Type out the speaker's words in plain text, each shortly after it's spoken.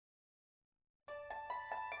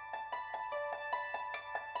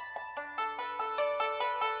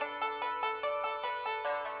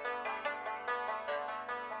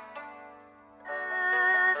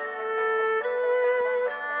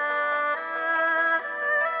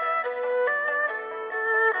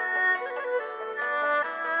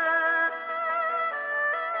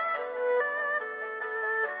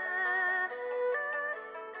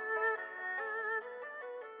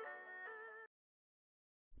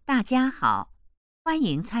大家好，欢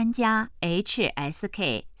迎参加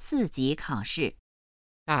HSK 4级考试。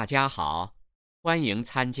大家好，欢迎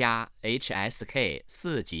参加 HSK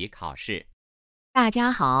 4级考试。大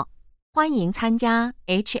家好，欢迎参加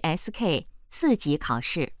HSK 4级考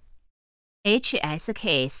试。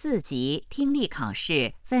HSK 4级听力考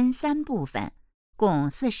试分3部分，共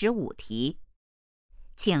45题。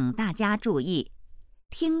请大家注意，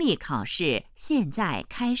听力考试现在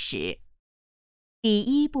开始。第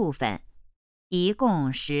一部分，一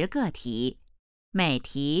共10个题，每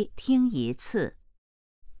题听1次。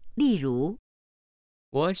例如，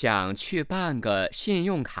我想去办个信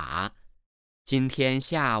用卡，今天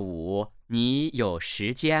下午你有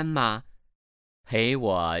时间吗？陪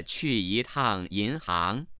我去一趟银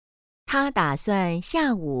行。他打算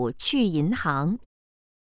下午去银行。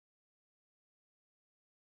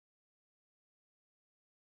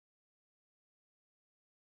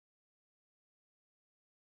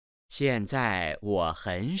现在我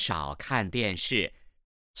很少看电视，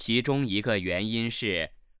其中一个原因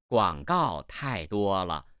是广告太多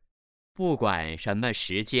了。不管什么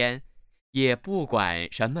时间，也不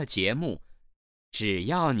管什么节目，只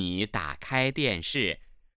要你打开电视，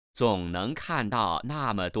总能看到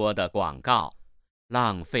那么多的广告，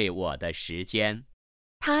浪费我的时间。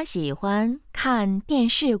他喜欢看电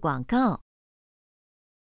视广告。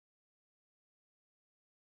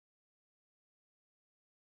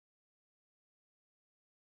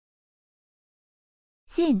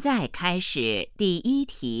现在开始第一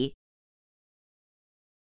题。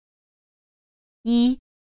1.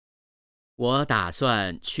 我打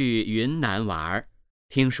算去云南玩，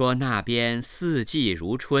听说那边四季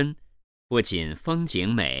如春，不仅风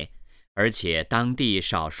景美，而且当地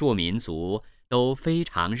少数民族都非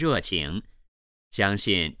常热情，相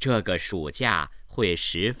信这个暑假会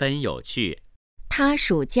十分有趣。他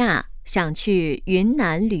暑假想去云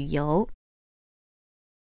南旅游。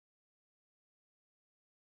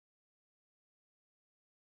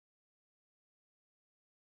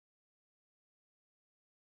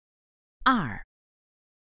2.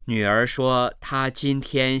 女儿说她今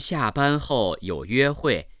天下班后有约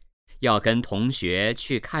会，要跟同学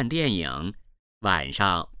去看电影，晚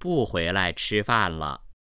上不回来吃饭了。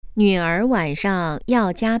女儿晚上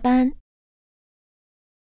要加班。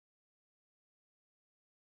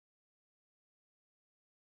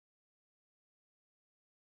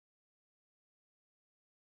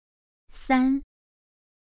3.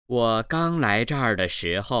 我刚来这儿的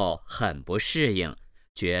时候很不适应，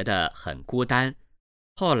觉得很孤单，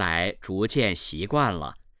后来逐渐习惯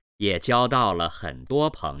了，也交到了很多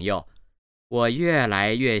朋友。我越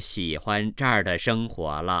来越喜欢这儿的生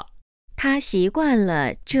活了。他习惯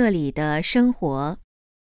了这里的生活。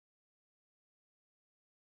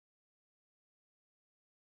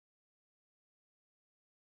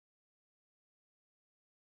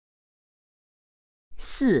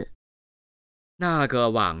4. 那个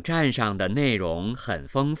网站上的内容很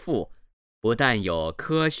丰富，不但有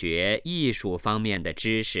科学、艺术方面的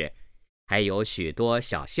知识，还有许多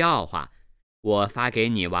小笑话。我发给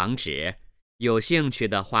你网址，有兴趣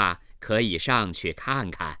的话可以上去看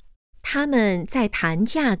看。他们在谈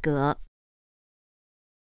价格。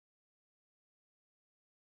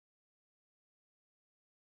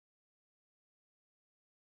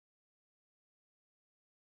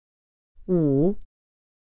5.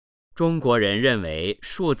 中国人认为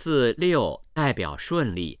数字6代表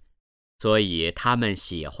顺利，所以他们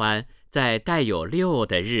喜欢在带有6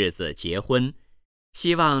的日子结婚，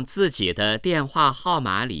希望自己的电话号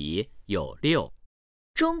码里有6。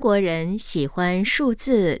中国人喜欢数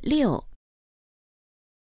字6。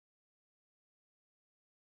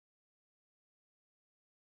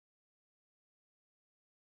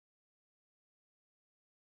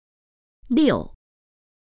6.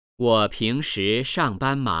 我平时上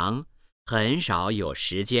班忙，很少有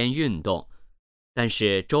时间运动，但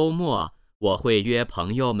是周末我会约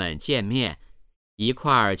朋友们见面，一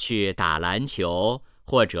块儿去打篮球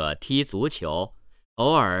或者踢足球，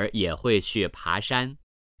偶尔也会去爬山。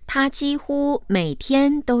他几乎每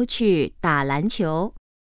天都去打篮球。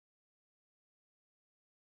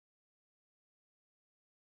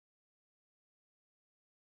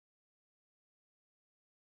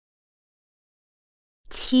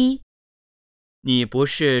7. 你不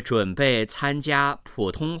是准备参加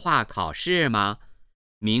普通话考试吗？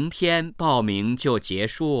明天报名就结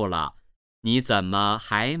束了，你怎么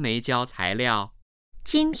还没交材料？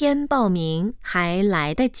今天报名还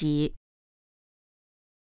来得及。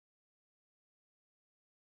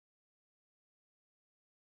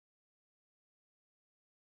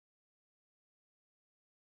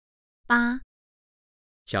8.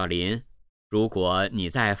 小林，如果你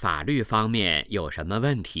在法律方面有什么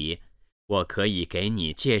问题，我可以给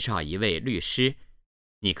你介绍一位律师，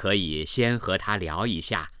你可以先和他聊一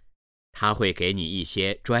下，他会给你一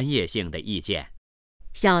些专业性的意见。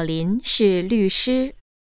小林是律师。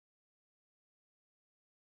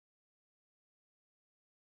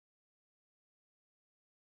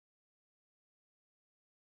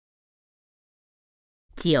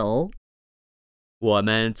9、我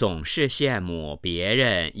们总是羡慕别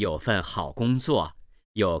人有份好工作，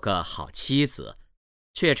有个好妻子，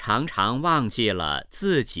却常常忘记了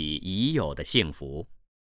自己已有的幸福。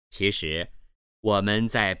其实，我们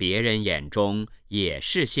在别人眼中也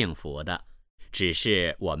是幸福的，只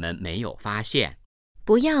是我们没有发现。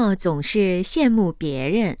不要总是羡慕别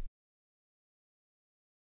人。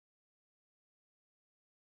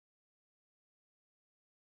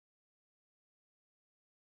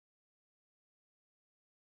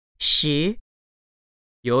10、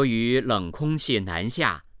由于冷空气南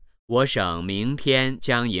下，我省明天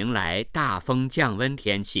将迎来大风降温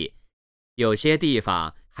天气，有些地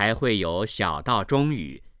方还会有小到中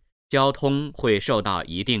雨，交通会受到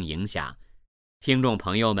一定影响。听众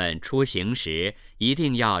朋友们出行时一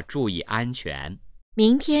定要注意安全。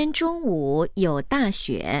明天中午有大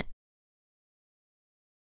雪。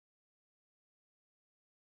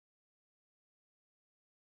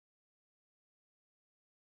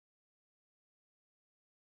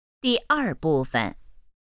第2部分，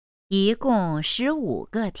一共15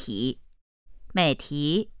个题，每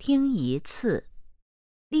题听1次。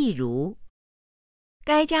例如，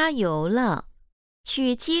该加油了。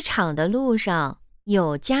去机场的路上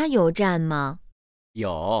有加油站吗？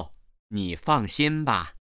有，你放心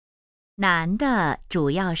吧。男的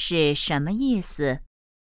主要是什么意思？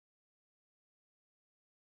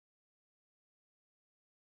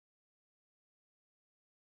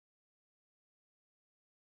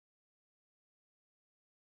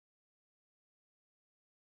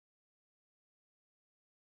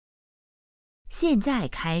现在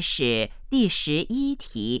开始第11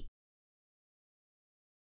题。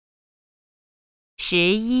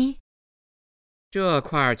11、这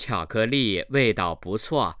块巧克力味道不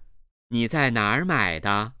错，你在哪儿买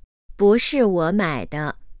的？不是我买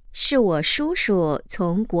的，是我叔叔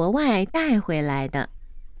从国外带回来的。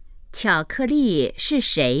巧克力是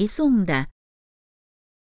谁送的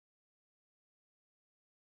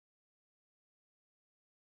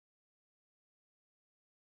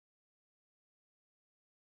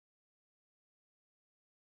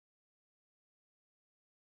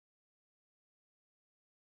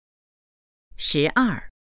？12、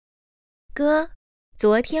哥，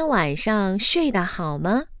昨天晚上睡得好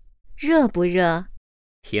吗？热不热？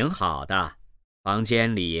挺好的，房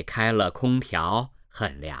间里开了空调，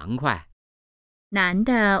很凉快。男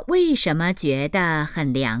的为什么觉得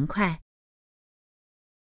很凉快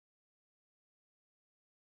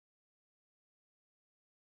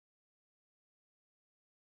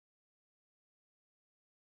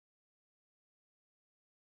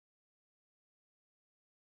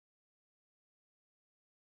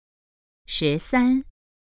？13、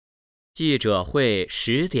记者会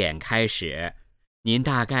10点开始，您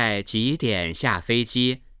大概几点下飞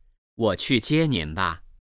机？我去接您吧。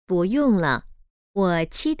不用了，我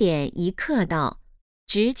7点1刻到，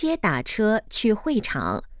直接打车去会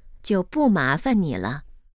场，就不麻烦你了。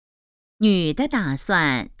女的打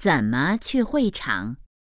算怎么去会场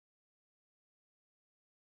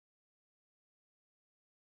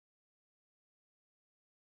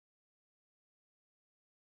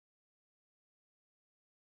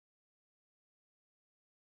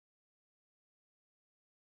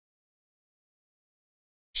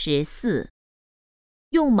？14、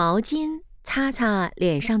用毛巾擦擦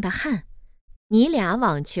脸上的汗。你俩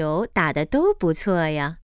网球打得都不错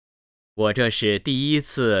呀。我这是第1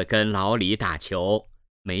次跟老李打球，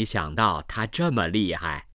没想到他这么厉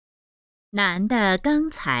害。男的刚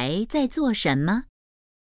才在做什么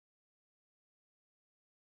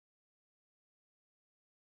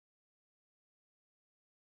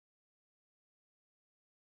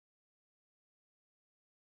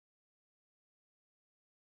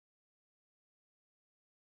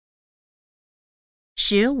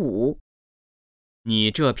？15、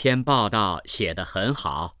你这篇报道写得很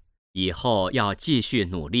好，以后要继续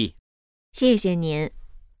努力。谢谢您，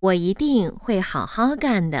我一定会好好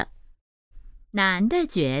干的。男的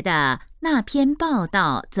觉得那篇报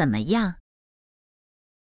道怎么样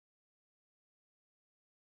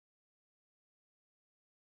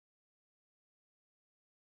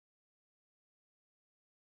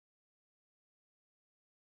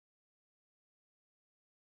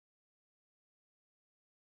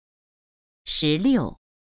？16、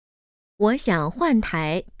我想换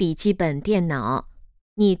台笔记本电脑，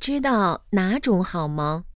你知道哪种好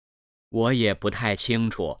吗？我也不太清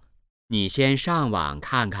楚，你先上网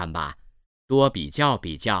看看吧，多比较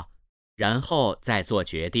比较，然后再做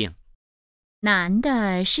决定。难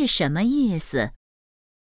的是什么意思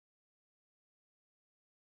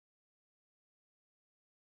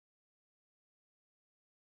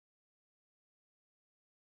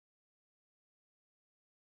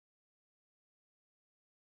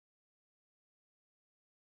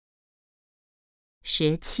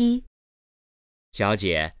？17、小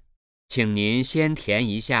姐，请您先填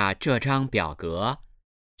一下这张表格，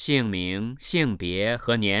姓名、性别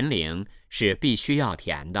和年龄是必须要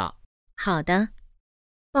填的。好的。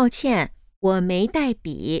抱歉，我没带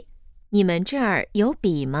笔，你们这儿有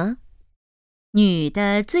笔吗？女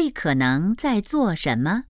的最可能在做什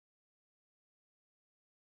么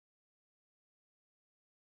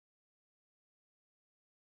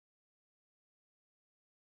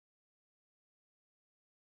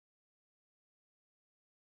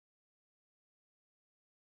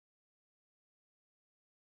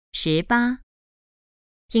？18、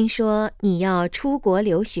听说你要出国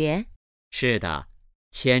留学，是的，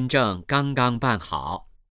签证刚刚办好，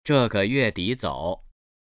这个月底走。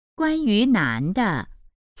关于男的，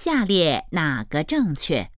下列哪个正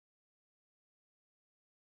确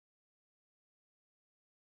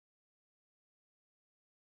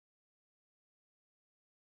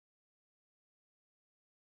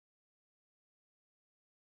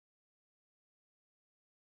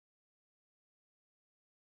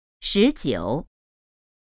？19、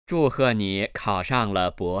祝贺你考上了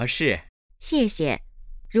博士。谢谢。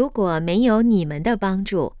如果没有你们的帮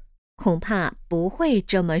助，恐怕不会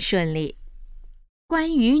这么顺利。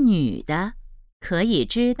关于女的，可以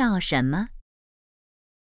知道什么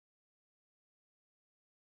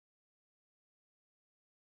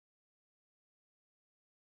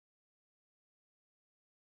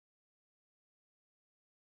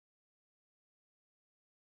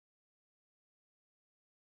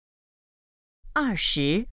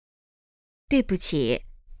？20、对不起，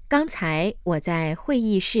刚才我在会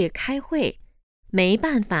议室开会，没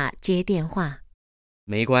办法接电话。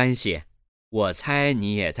没关系，我猜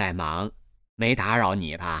你也在忙，没打扰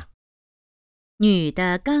你吧？女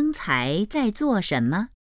的刚才在做什么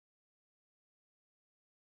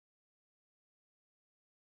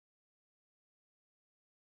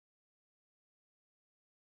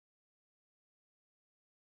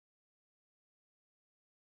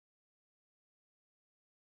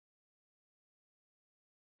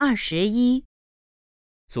？21、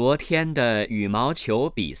昨天的羽毛球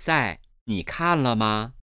比赛你看了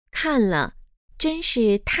吗？看了，真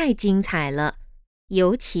是太精彩了，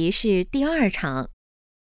尤其是第二场。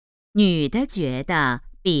女的觉得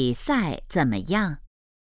比赛怎么样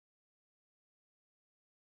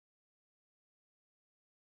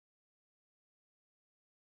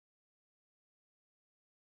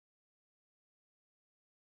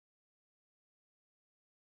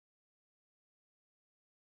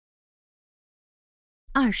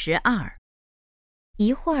？22、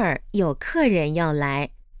一会儿有客人要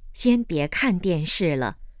来，先别看电视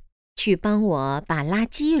了，去帮我把垃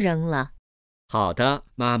圾扔了。好的，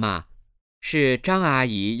妈妈。是张阿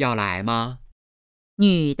姨要来吗？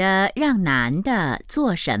女的让男的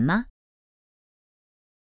做什么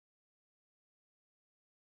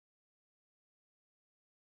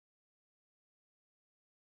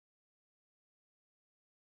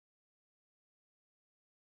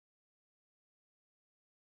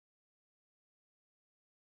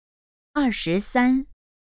？23、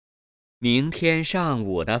明天上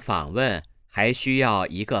午的访问还需要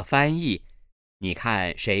一个翻译，你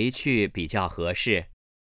看谁去比较合适？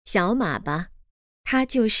小马吧，他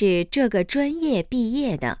就是这个专业毕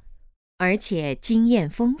业的，而且经验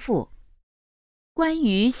丰富。关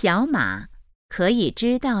于小马，可以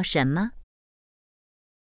知道什么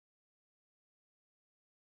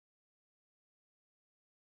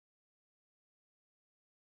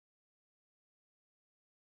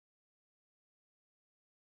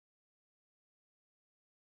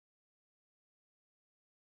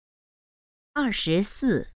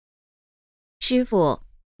？24、师傅，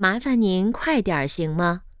麻烦您快点儿行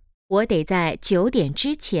吗？我得在9点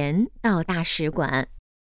之前到大使馆。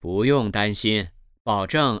不用担心，保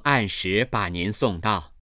证按时把您送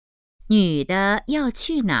到。女的要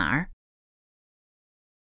去哪儿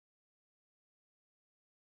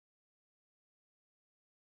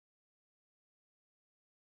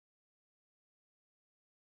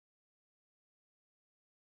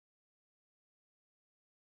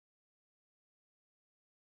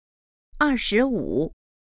？25、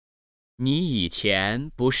你以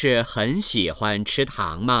前不是很喜欢吃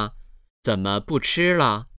糖吗？怎么不吃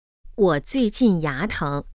了？我最近牙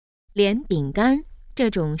疼，连饼干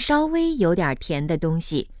这种稍微有点甜的东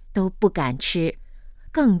西都不敢吃，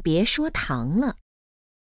更别说糖了。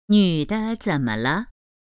女的怎么了？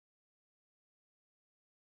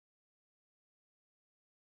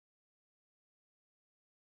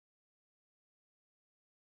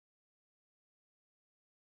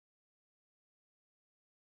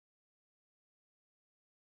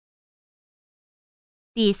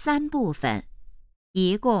第3部分，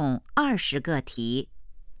一共20个题，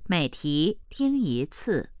每题听1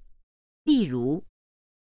次。例如，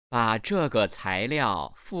把这个材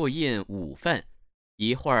料复印5份，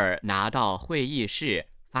一会儿拿到会议室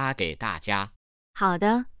发给大家。好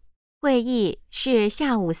的，会议是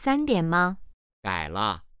下午3点吗？改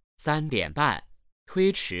了，3点半，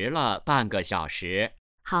推迟了半个小时。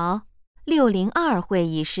好，602会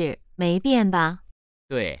议室没变吧？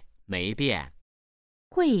对，没变。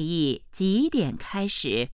会议几点开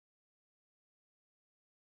始？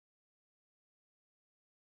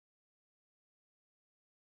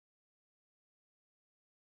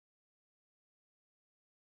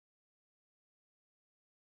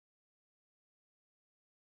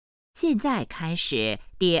现在开始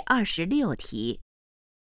第26题。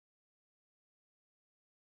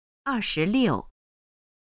26，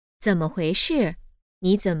怎么回事？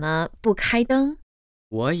你怎么不开灯？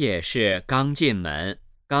我也是刚进门，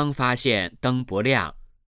刚发现灯不亮，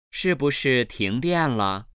是不是停电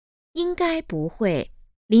了？应该不会，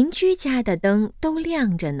邻居家的灯都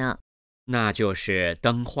亮着呢。那就是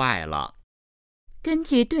灯坏了。根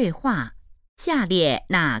据对话，下列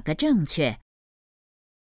哪个正确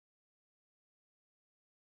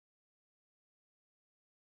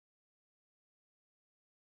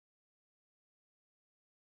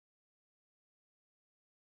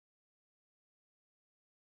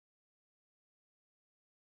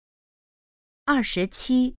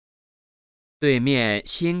？27，对面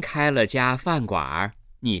新开了家饭馆，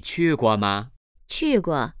你去过吗？去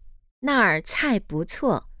过，那儿菜不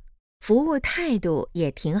错，服务态度也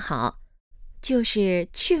挺好，就是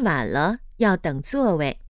去晚了要等座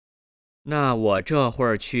位。那我这会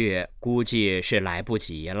儿去，估计是来不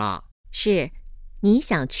及了。是，你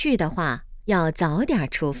想去的话，要早点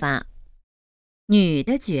出发。女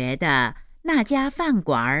的觉得那家饭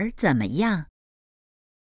馆怎么样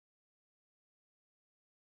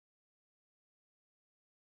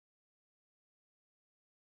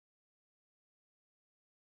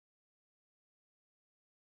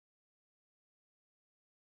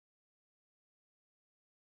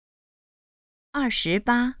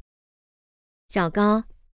？28，小高，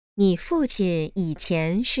你父亲以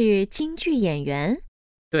前是京剧演员？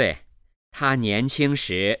对，他年轻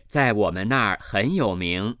时在我们那儿很有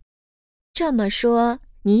名。这么说，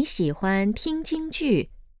你喜欢听京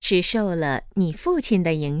剧，是受了你父亲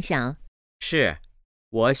的影响？是，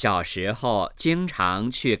我小时候经常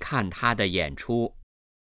去看他的演出。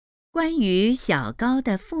关于小高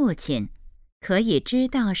的父亲，可以知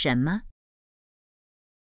道什么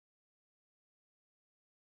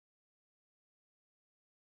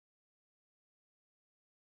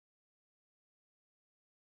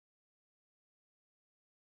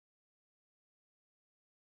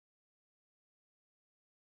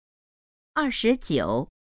？29，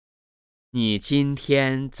你今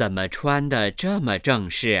天怎么穿得这么正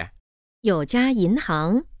式？有家银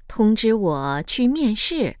行通知我去面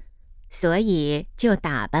试，所以就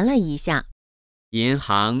打扮了一下。银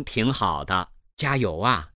行挺好的，加油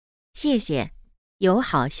啊！谢谢，有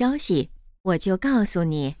好消息我就告诉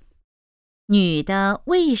你。女的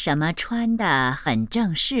为什么穿得很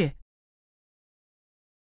正式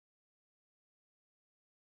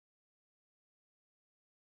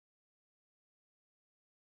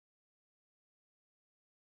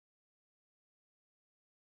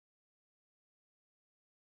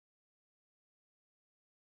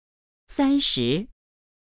？30，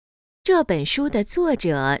这本书的作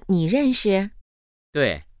者你认识？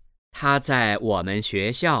对，他在我们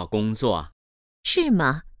学校工作。是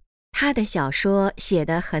吗？他的小说写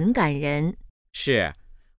得很感人。是，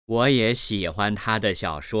我也喜欢他的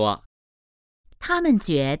小说。他们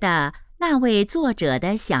觉得那位作者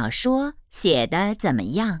的小说写得怎么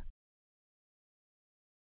样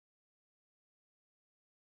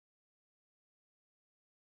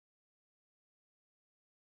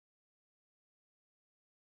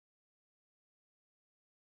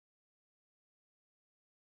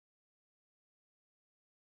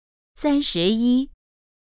？31，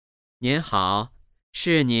您好，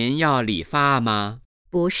是您要理发吗？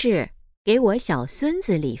不是，给我小孙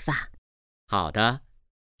子理发。好的，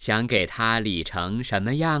想给它理成什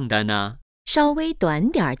么样的呢？稍微短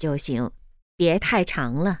点儿就行，别太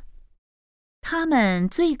长了。它们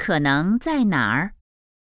最可能在哪儿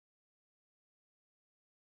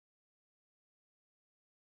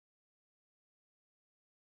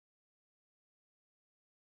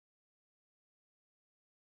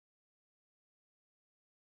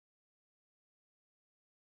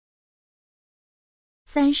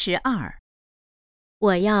？32，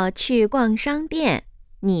我要去逛商店，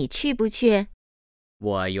你去不去？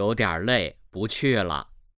我有点累，不去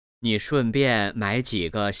了。你顺便买几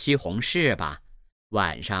个西红柿吧，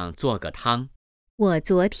晚上做个汤。我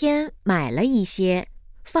昨天买了一些，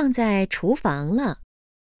放在厨房了。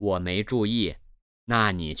我没注意，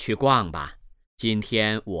那你去逛吧。今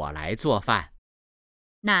天我来做饭。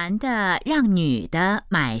男的让女的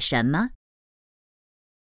买什么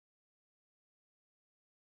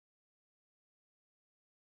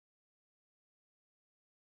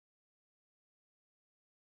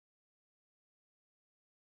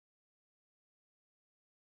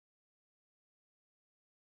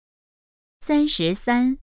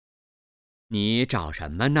？33，你找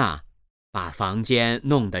什么呢？把房间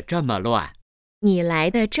弄得这么乱。你来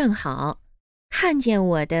的正好，看见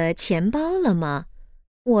我的钱包了吗？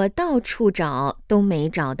我到处找都没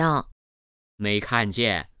找到。没看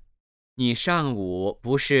见。你上午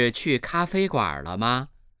不是去咖啡馆了吗？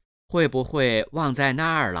会不会忘在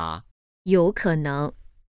那儿了？有可能，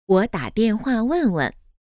我打电话问问。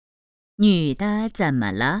女的怎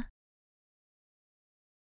么了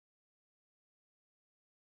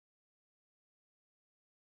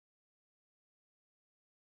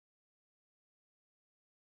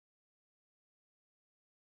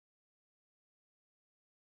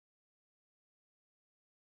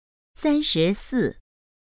？34，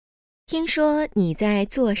听说你在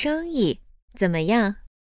做生意，怎么样？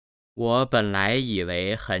我本来以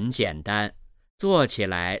为很简单，做起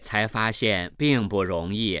来才发现并不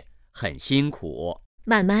容易，很辛苦。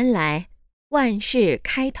慢慢来，万事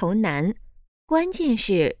开头难，关键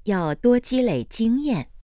是要多积累经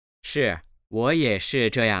验。是，我也是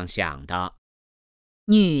这样想的。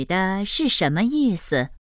女的是什么意思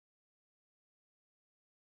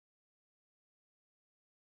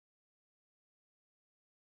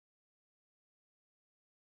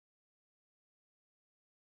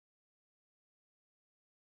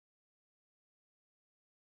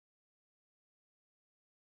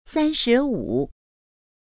？35，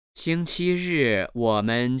星期日我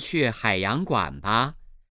们去海洋馆吧，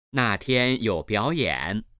那天有表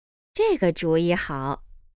演。这个主意好，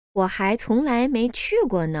我还从来没去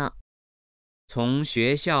过呢。从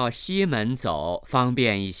学校西门走方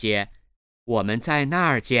便一些，我们在那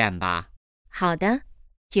儿见吧。好的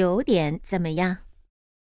，9点怎么样？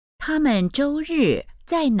他们周日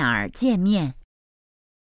在哪儿见面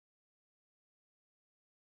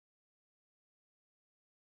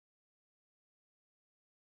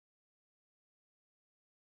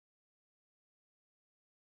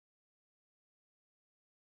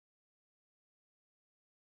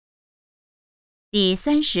第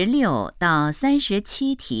36到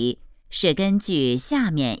37题是根据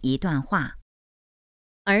下面一段话。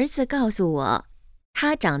儿子告诉我，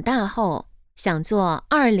他长大后想做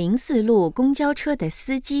204路公交车的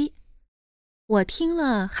司机。我听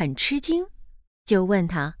了很吃惊，就问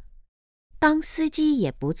他，当司机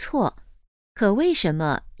也不错，可为什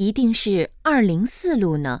么一定是204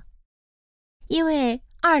路呢？因为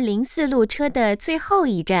204路车的最后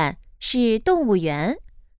一站是动物园，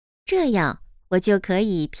这样我就可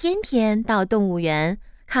以天天到动物园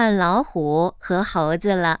看老虎和猴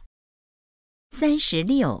子了。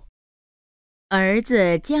36，儿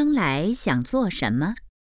子将来想做什么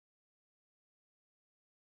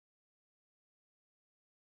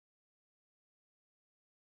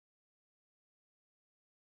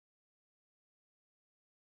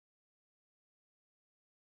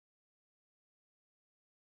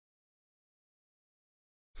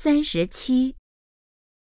？37，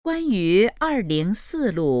关于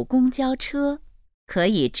204路公交车，可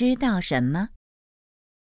以知道什么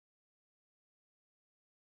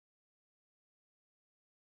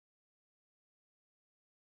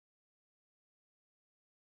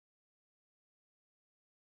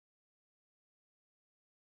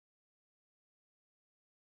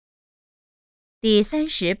第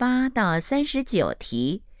38到39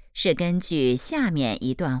题是根据下面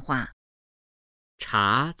一段话。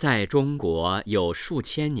茶在中国有数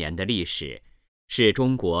千年的历史，是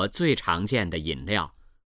中国最常见的饮料。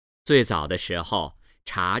最早的时候，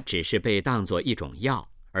茶只是被当作一种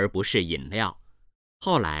药，而不是饮料。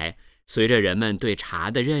后来，随着人们对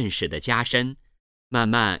茶的认识的加深，慢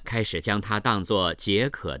慢开始将它当作解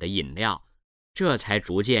渴的饮料，这才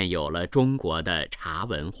逐渐有了中国的茶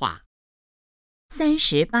文化。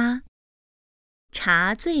38.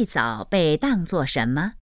 茶最早被当作什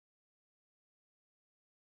么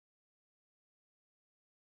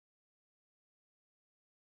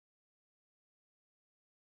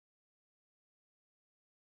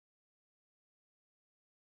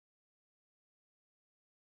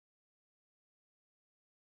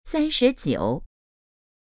？39.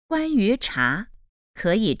 关于茶，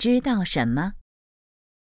可以知道什么？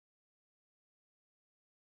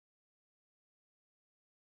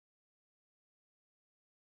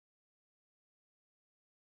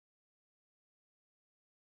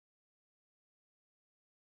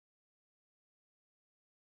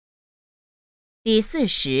第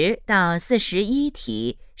40到41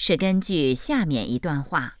题是根据下面一段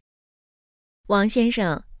话。王先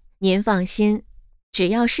生，您放心，只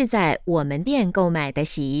要是在我们店购买的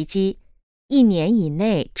洗衣机，1年以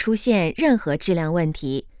内出现任何质量问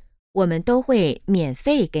题，我们都会免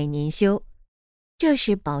费给您修。这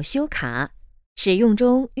是保修卡，使用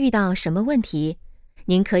中遇到什么问题，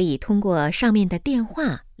您可以通过上面的电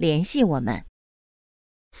话联系我们。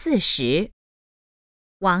40.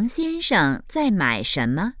 王先生在买什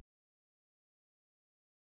么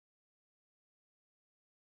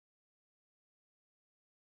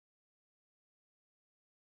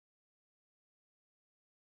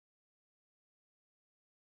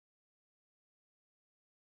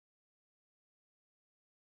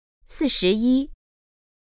？41.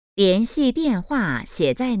 联系电话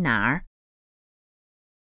写在哪儿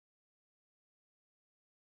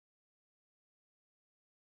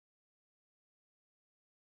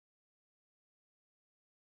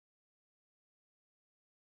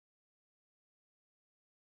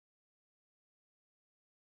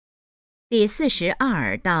第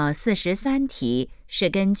42到43题是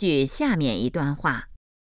根据下面一段话。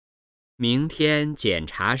明天检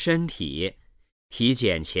查身体，体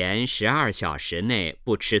检前12小时内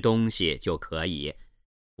不吃东西就可以，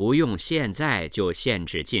不用现在就限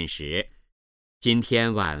制进食。今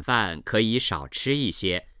天晚饭可以少吃一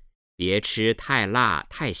些，别吃太辣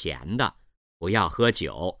太咸的，不要喝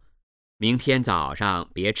酒。明天早上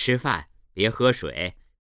别吃饭，别喝水。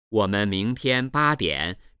我们明天8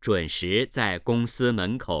点准时在公司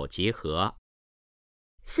门口集合。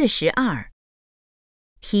42.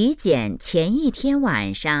 体检前一天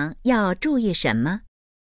晚上要注意什么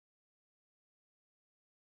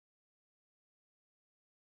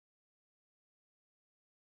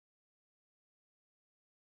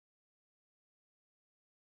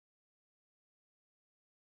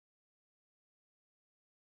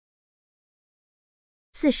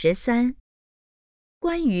？43.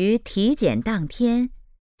 关于体检当天，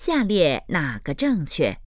下列哪个正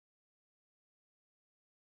确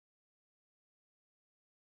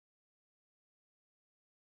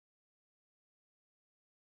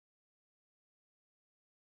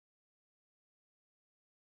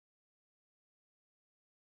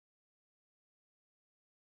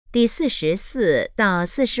第44到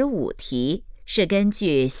45题是根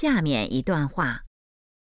据下面一段话。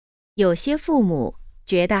有些父母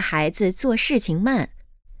觉得孩子做事情慢，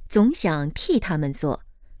总想替他们做，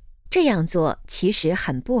这样做其实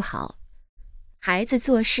很不好。孩子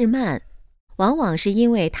做事慢，往往是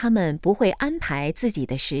因为他们不会安排自己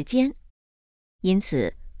的时间。因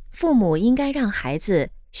此，父母应该让孩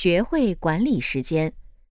子学会管理时间，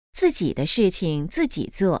自己的事情自己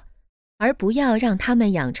做，而不要让他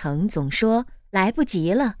们养成总说来不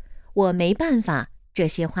及了，我没办法这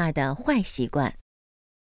些话的坏习惯。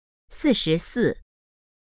44.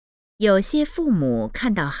 有些父母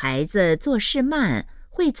看到孩子做事慢，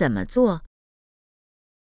会怎么做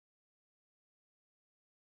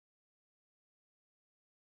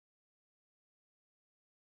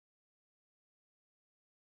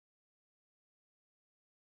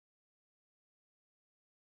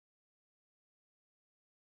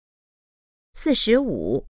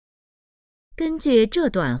？45. 根据这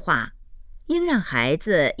段话，应让孩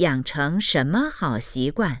子养成什么好习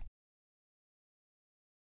惯？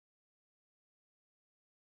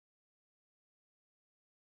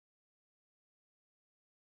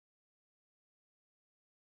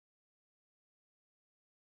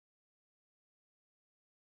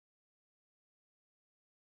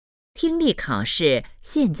听力考试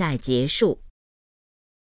现在结束。